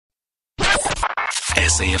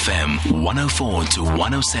SAFM 104 to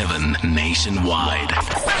 107 nationwide.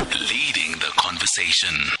 Leading the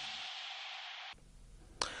conversation.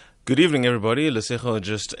 Good evening, everybody. Lesejo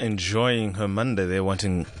just enjoying her Monday. They're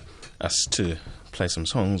wanting us to play some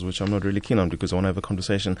songs, which I'm not really keen on because I want to have a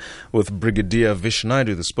conversation with Brigadier Vish,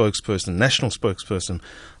 Naidoo, the spokesperson, national spokesperson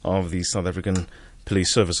of the South African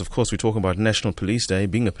Police Service. Of course, we talk about National Police Day.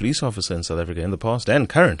 Being a police officer in South Africa in the past and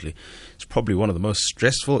currently, it's probably one of the most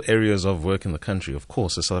stressful areas of work in the country. Of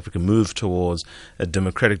course, as South Africa moved towards a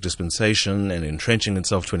democratic dispensation and entrenching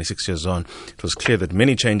itself 26 years on, it was clear that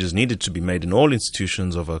many changes needed to be made in all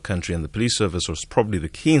institutions of our country, and the police service was probably the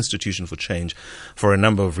key institution for change for a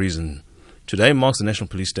number of reasons. Today marks the National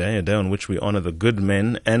Police Day, a day on which we honor the good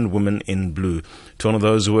men and women in blue, to honor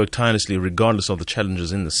those who work tirelessly regardless of the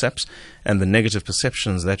challenges in the SAPS and the negative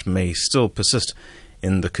perceptions that may still persist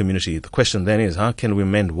in the community. The question then is, how can we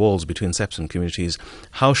mend walls between SAPS and communities?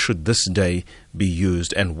 How should this day be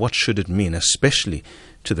used, and what should it mean, especially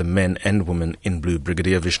to the men and women in blue?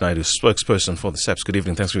 Brigadier Vish, Naidoo, spokesperson for the SAPS. Good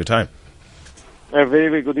evening. Thanks for your time. A very,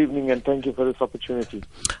 very good evening, and thank you for this opportunity.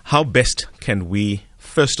 How best can we,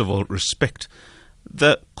 first of all, respect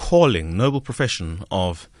the calling, noble profession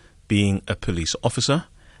of being a police officer,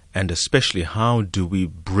 and especially how do we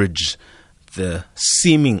bridge the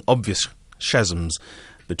seeming obvious chasms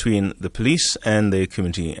between the police and their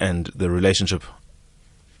community and the relationship,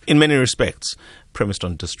 in many respects, premised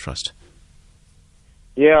on distrust?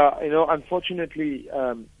 Yeah, unfortunately,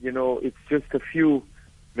 it's just a few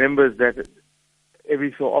members that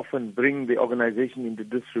every so often bring the organization into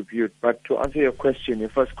disrepute. But to answer your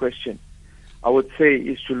first question, I would say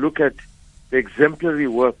is to look at the exemplary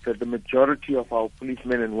work that the majority of our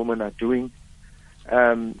policemen and women are doing.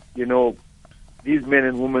 These men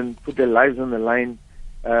and women put their lives on the line.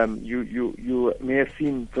 You may have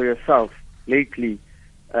seen for yourself lately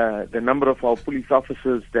the number of our police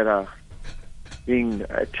officers that are being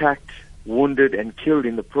attacked, wounded, and killed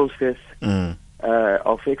in the process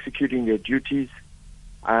of executing their duties.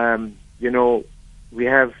 We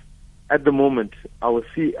have, at the moment, our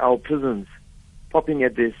prisons popping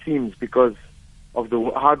at their seams because of the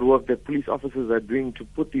hard work that police officers are doing to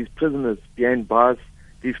put these prisoners behind bars,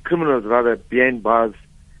 these criminals rather, behind bars.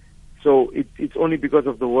 So it's only because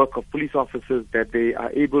of the work of police officers that they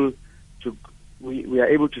are able to, we are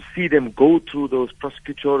able to see them go through those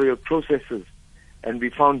prosecutorial processes and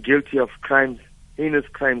be found guilty of crimes, heinous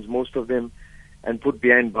crimes, most of them, and put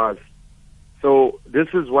behind bars. So this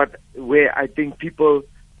is where I think people,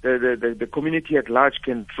 the community at large,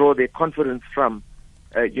 can draw their confidence from,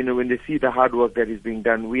 when they see the hard work that is being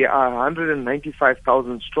done. We are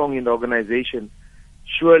 195,000 strong in the organization.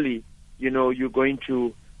 Surely, we're going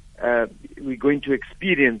to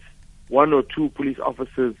experience one or two police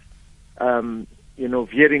officers,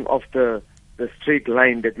 veering off the straight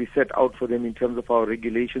line that we set out for them in terms of our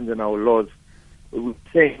regulations and our laws. We're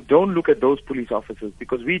saying don't look at those police officers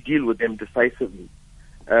because we deal with them decisively,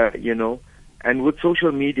 and with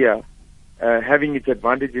social media having its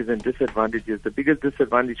advantages and disadvantages. The biggest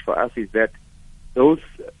disadvantage for us is that those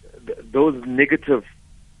negative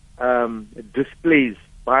displays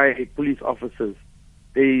by police officers,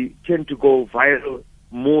 they tend to go viral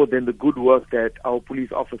more than the good work that our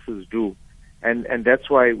police officers do, and that's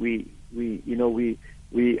why we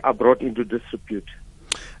are brought into disrepute.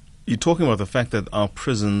 You're talking about the fact that our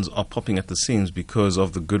prisons are popping at the seams because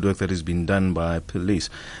of the good work that has been done by police.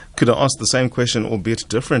 Could I ask the same question, albeit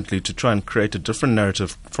differently, to try and create a different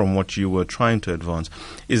narrative from what you were trying to advance?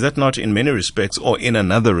 Is that not in many respects, or in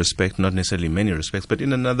another respect, not necessarily many respects, but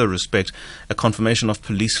in another respect, a confirmation of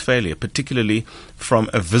police failure, particularly from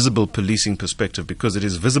a visible policing perspective, because it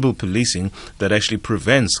is visible policing that actually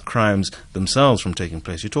prevents crimes themselves from taking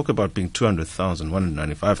place? You talk about being 200,000,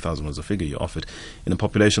 195,000 was the figure you offered, in a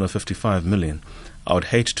population of 55 million. I would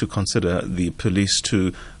hate to consider the police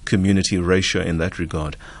to community ratio in that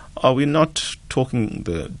regard. Are we not talking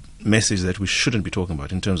the message that we shouldn't be talking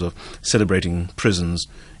about in terms of celebrating prisons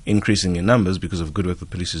increasing in numbers because of good work the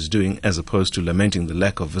police is doing, as opposed to lamenting the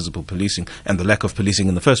lack of visible policing and the lack of policing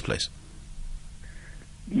in the first place?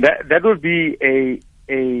 That would be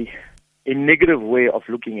a negative way of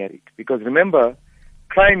looking at it, because remember,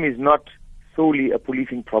 crime is not solely a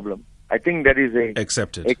policing problem. I think that is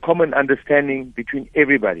a common understanding between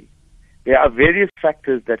everybody. There are various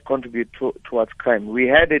factors that contribute towards crime. We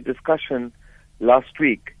had a discussion last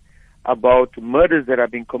week about murders that are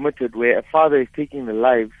being committed where a father is taking the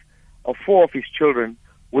lives of 4 of his children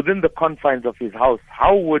within the confines of his house.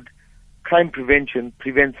 How would crime prevention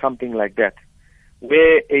prevent something like that?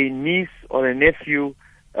 Where a niece or a nephew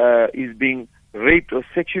is being raped or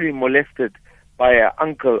sexually molested by an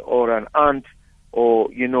uncle or an aunt or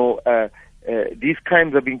these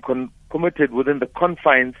crimes are being committed within the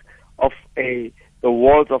confines of the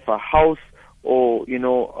walls of a house, or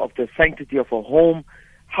of the sanctity of a home.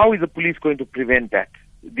 How is the police going to prevent that?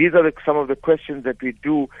 These are some of the questions that we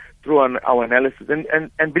do through our analysis.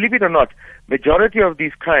 And believe it or not, majority of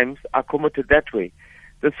these crimes are committed that way.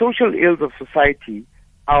 The social ills of society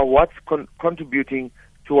are what's contributing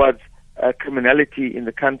towards criminality in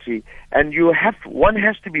the country. And one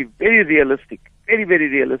has to be very realistic, very, very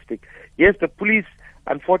realistic. Yes, the police,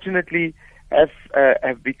 unfortunately,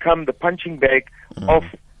 have become the punching bag of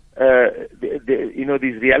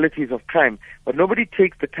these realities of crime. But nobody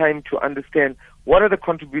takes the time to understand what are the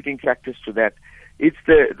contributing factors to that. It's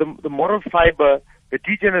the moral fiber, the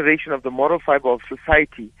degeneration of the moral fiber of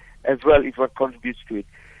society as well is what contributes to it.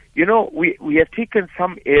 We have taken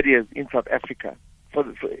some areas in South Africa,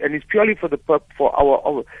 and it's purely for the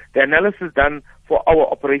analysis done for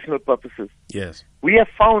our operational purposes. Yes, we have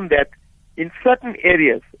found that in certain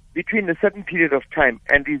areas, between a certain period of time,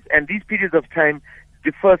 and these periods of time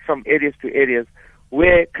differs from areas to areas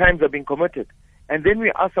where crimes are being committed, and then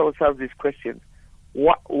we ask ourselves these questions: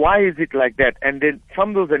 why is it like that? And then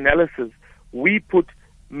from those analyses, we put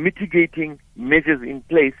mitigating measures in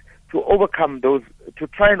place to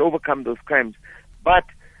try and overcome those crimes. But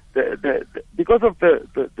because of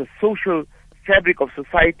the social fabric of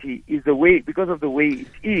society because of the way it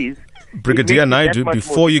is. Brigadier Naidoo,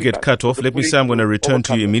 before you get cut off, let me say I'm going to return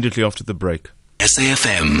to you immediately after the break.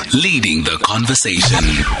 SAFM, leading the conversation.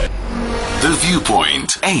 The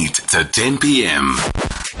Viewpoint, 8 to 10 p.m.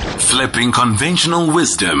 Flipping conventional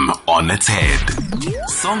wisdom on its head.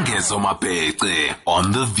 Songezo Mapete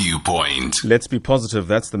on The Viewpoint. Let's be positive.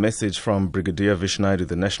 That's the message from Brigadier Vish,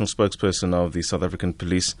 the national spokesperson of the South African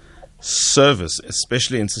Police Service,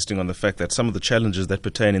 especially insisting on the fact that some of the challenges that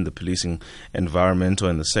pertain in the policing environment or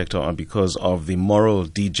in the sector are because of the moral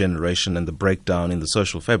degeneration and the breakdown in the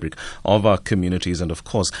social fabric of our communities. And of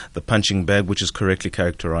course, the punching bag, which is correctly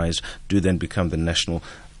characterized, do then become the national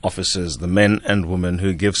officers, the men and women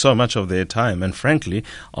who give so much of their time and, frankly,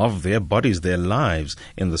 of their bodies, their lives,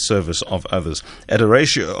 in the service of others. At a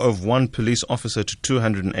ratio of one police officer to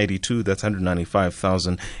 282, that's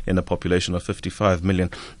 195,000 in a population of 55 million.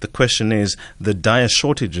 The question is the dire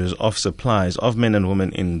shortages of supplies of men and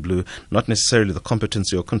women in blue, not necessarily the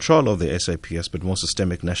competency or control of the SAPS, but more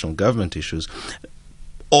systemic national government issues.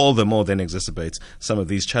 All the more then exacerbates some of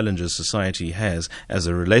these challenges society has as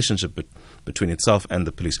a relationship between itself and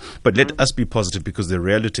the police. But let us be positive, because the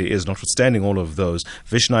reality is, notwithstanding all of those,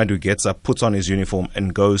 Vish Naidoo gets up, puts on his uniform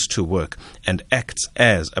and goes to work and acts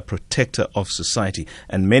as a protector of society.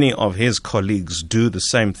 And many of his colleagues do the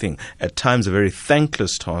same thing. At times a very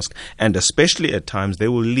thankless task, and especially at times they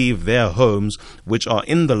will leave their homes, which are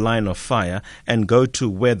in the line of fire, and go to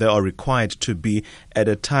where they are required to be at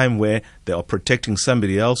a time where they are protecting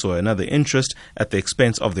somebody else or another interest at the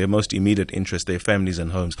expense of their most immediate interest, their families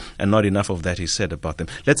and homes, and not enough of that is said about them.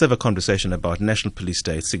 Let's have a conversation about National Police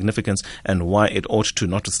Day, its significance, and why it ought to,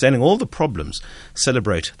 notwithstanding all the problems,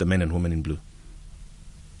 celebrate the men and women in blue.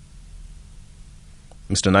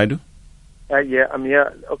 Mr. Naidoo? Yeah, I'm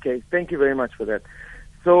here. Okay, thank you very much for that.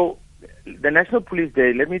 So, the National Police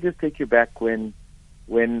Day, let me just take you back when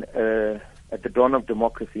at the dawn of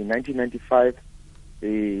democracy, in 1995,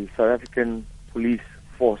 the South African police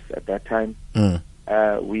force at that time,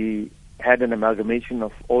 we had an amalgamation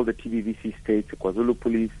of all the TBVC states, the KwaZulu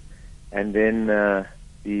police, and then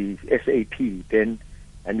the SAP then,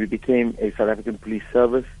 and we became a South African police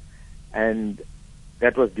service, and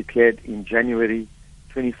that was declared in January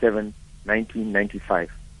 27,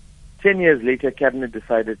 1995. 10 years later, Cabinet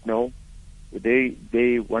decided no,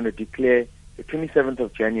 they want to declare the 27th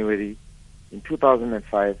of January in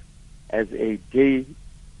 2005 as a day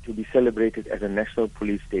to be celebrated as a National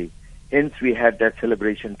Police Day. Hence, we had that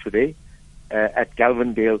celebration today at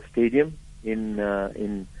Galvindale Stadium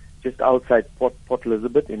in just outside Port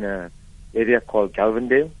Elizabeth, in an area called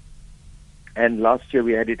Galvindale. And last year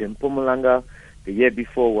we had it in Mpumalanga. The year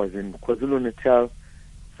before was in KwaZulu-Natal.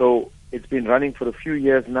 So it's been running for a few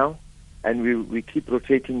years now, and we keep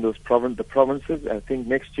rotating the provinces. I think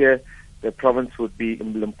next year the province would be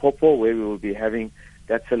in Limpopo, where we will be having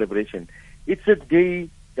that celebration. It's a day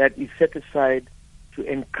that is set aside to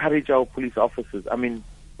encourage our police officers. I mean,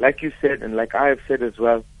 like you said, and like I have said as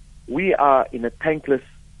well, we are in a thankless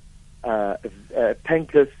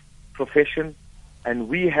profession, and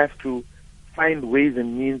we have to find ways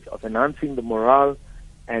and means of enhancing the morale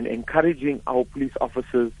and encouraging our police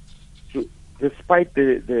officers to, despite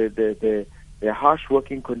their harsh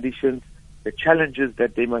working conditions, the challenges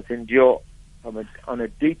that they must endure on a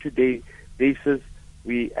day-to-day basis.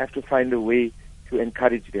 We have to find a way to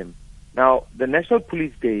encourage them. Now, the National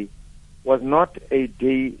Police Day was not a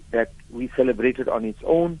day that we celebrated on its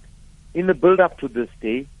own. In the build-up to this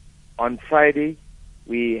day, on Friday,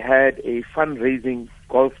 we had a fundraising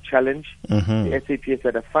golf challenge. The SAPS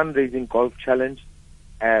had a fundraising golf challenge,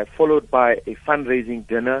 followed by a fundraising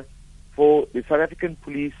dinner for the South African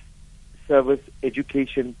Police Service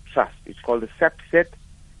Education Trust. It's called the SAPS.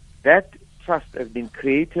 That trust has been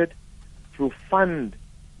created to fund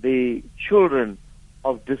the children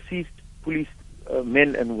of deceased police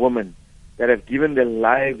men and women that have given their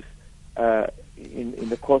lives in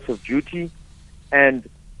the course of duty. And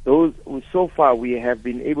those, so far, we have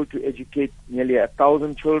been able to educate nearly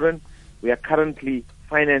 1,000 children. We are currently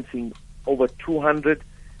financing over 200.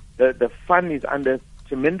 The fund is under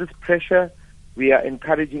tremendous pressure. We are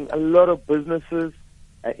encouraging a lot of businesses,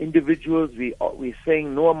 individuals. We're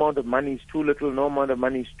saying no amount of money is too little, no amount of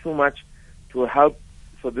money is too much to help,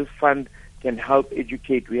 so this fund can help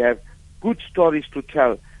educate. We have good stories to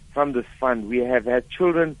tell from this fund. We have had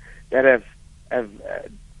children that have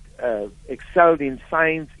excelled in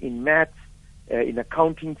science, in maths, in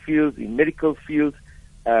accounting fields, in medical fields,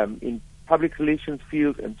 in public relations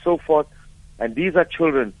fields, and so forth. And these are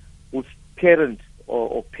children whose parents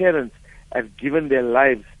or parents have given their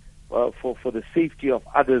lives for the safety of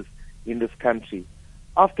others in this country.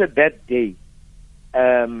 After that day,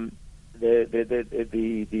 on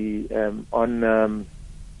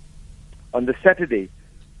the Saturday,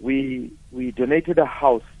 we donated a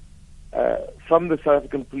house from the South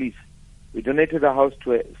African Police. We donated a house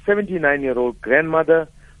to a 79-year-old grandmother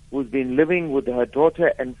who's been living with her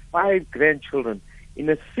daughter and 5 grandchildren in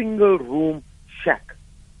a single-room shack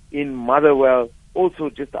in Motherwell, also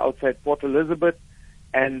just outside Port Elizabeth.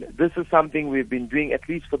 And this is something we've been doing at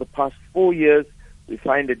least for the past 4 years. We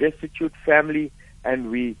find a destitute family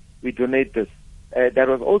and we donate this. That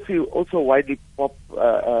was also widely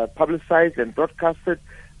publicized and broadcasted,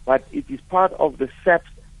 but it is part of the SAPS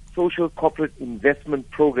Social Corporate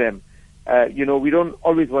Investment Program. We don't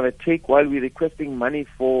always want to take while we're requesting money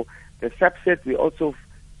for the SAPS set. We also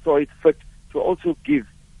saw it fit to also give.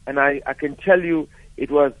 And I can tell you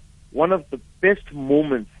it was one of the best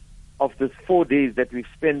moments of this 4 days that we've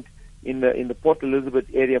spent in the Port Elizabeth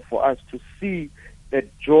area for us to see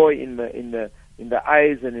that joy in the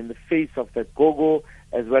eyes and in the face of the gogo,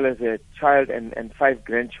 as well as a child and 5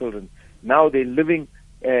 grandchildren. Now they're living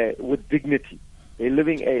with dignity. They're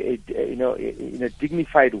living in a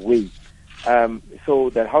dignified way. So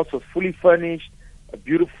the house was fully furnished.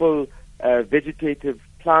 Beautiful vegetative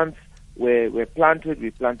plants were planted.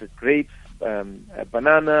 We planted grapes,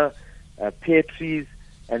 banana, pear trees,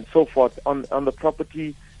 and so forth on the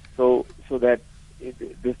property, so that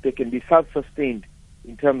they can be self-sustained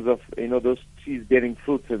in terms of those trees bearing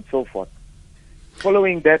fruits and so forth.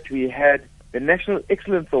 Following that, we had the National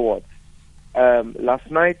Excellence Awards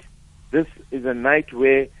last night. This is a night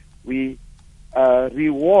where we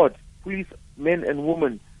reward police men and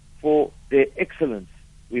women for their excellence.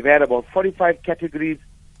 We've had about 45 categories,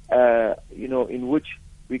 in which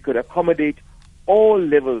we could accommodate all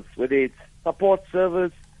levels, whether it's support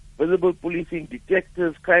service, visible policing,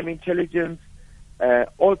 detectives, crime intelligence,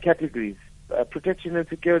 all categories, protection and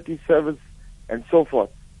security service, and so forth.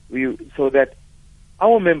 So that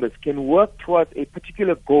our members can work towards a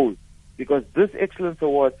particular goal, because this Excellence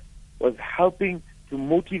Award was helping to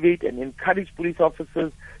motivate and encourage police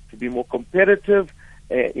officers to be more competitive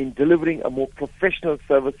in delivering a more professional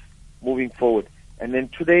service moving forward. And then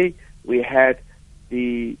today we had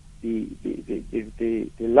the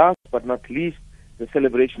last but not least, the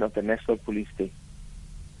celebration of the National Police Day.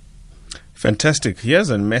 Fantastic. Here's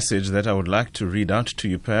a message that I would like to read out to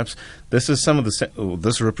you. Perhaps this is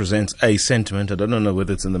this represents a sentiment. I don't know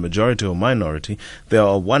whether it's in the majority or minority. There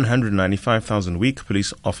are 195,000 weak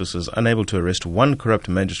police officers unable to arrest one corrupt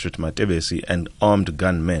magistrate, Matebesi, and armed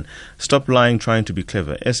gunmen. Stop lying, trying to be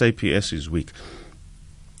clever. SAPS is weak.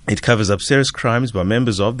 It covers up serious crimes by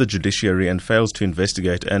members of the judiciary and fails to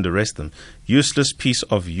investigate and arrest them. Useless piece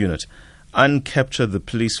of unit. Uncapture the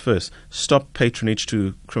police first. Stop patronage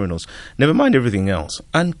to criminals. Never mind everything else.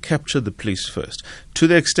 Uncapture the police first. To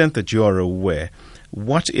the extent that you are aware,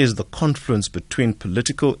 what is the confluence between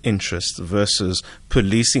political interests versus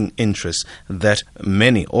policing interests that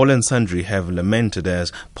many, all and sundry, have lamented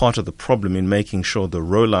as part of the problem in making sure the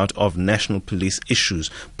rollout of national police issues,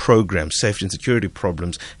 programs, safety and security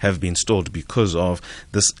problems have been stalled because of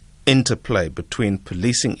this interplay between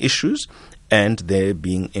policing issues and there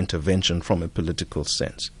being intervention from a political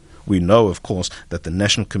sense? We know, of course, that the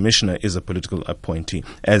National Commissioner is a political appointee,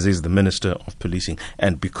 as is the Minister of Policing.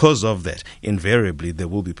 And because of that, invariably, there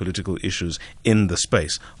will be political issues in the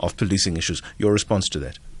space of policing issues. Your response to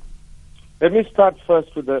that? Let me start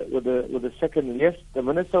first with the second. Yes, the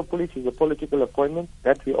Minister of Police is a political appointment,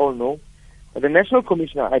 that we all know. But the National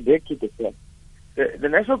Commissioner, I beg to differ. The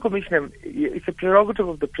National Commissioner, it's a prerogative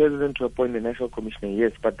of the President to appoint the National Commissioner,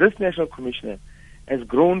 yes, but this National Commissioner has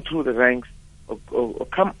grown through the ranks, or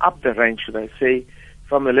come up the ranks, should I say,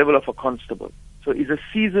 from the level of a constable. So he's a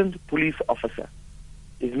seasoned police officer.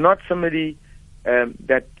 He's not somebody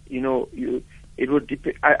that, it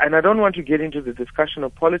would and I don't want to get into the discussion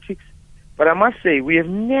of politics, but I must say we have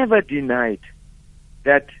never denied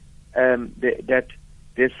that that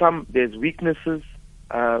there's weaknesses,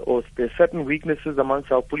 or there's certain weaknesses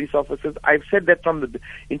amongst our police officers. I've said that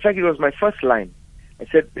in fact, it was my first line. I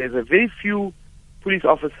said there's a very few police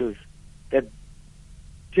officers that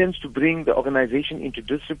tends to bring the organization into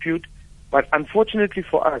disrepute, but unfortunately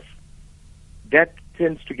for us, that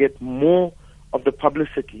tends to get more of the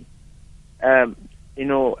publicity, than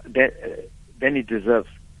it deserves.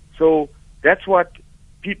 So that's what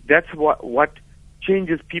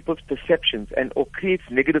changes people's perceptions or creates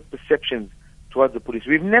negative perceptions towards the police.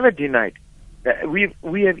 We've never denied that.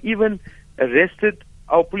 We have even arrested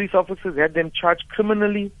our police officers, had them charged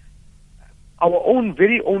criminally. Our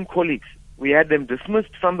very own colleagues, we had them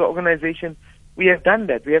dismissed from the organization. We have done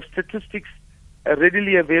that. We have statistics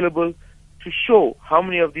readily available to show how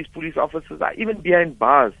many of these police officers are even behind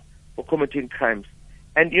bars for committing crimes.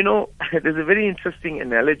 And there's a very interesting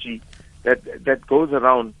analogy that goes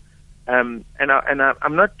around, and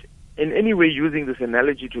I'm not in any way using this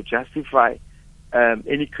analogy to justify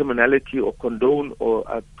any criminality or condone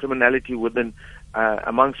or criminality within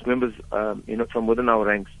amongst members, from within our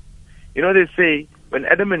ranks. They say when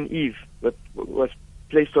Adam and Eve was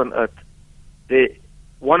placed on earth,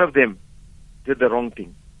 one of them did the wrong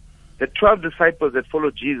thing. The 12 disciples that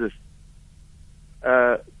followed Jesus,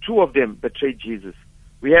 2 of them betrayed Jesus.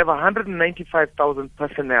 We have 195,000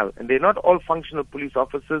 personnel, and they're not all functional police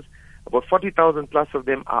officers. About 40,000 plus of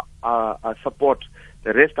them are support.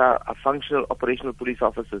 The rest are functional operational police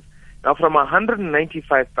officers. Now, from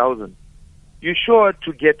 195,000, you're sure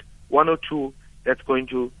to get 1 or 2 that's going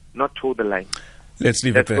to not toe the line. Let's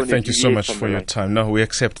leave it there. Thank you so much for your time. No, we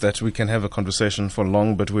accept that. We can have a conversation for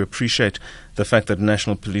long, but we appreciate the fact that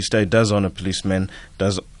National Police Day does honor policemen,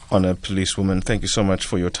 does honor policewomen. Thank you so much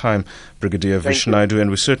for your time, Brigadier Vish Naidoo,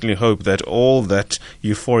 and we certainly hope that all that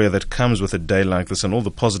euphoria that comes with a day like this and all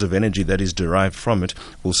the positive energy that is derived from it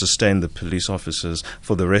will sustain the police officers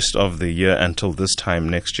for the rest of the year until this time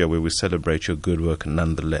next year, where we celebrate your good work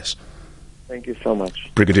nonetheless. Thank you so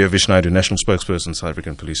much. Brigadier Vish Naidoo, National Spokesperson, South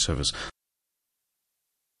African Police Service.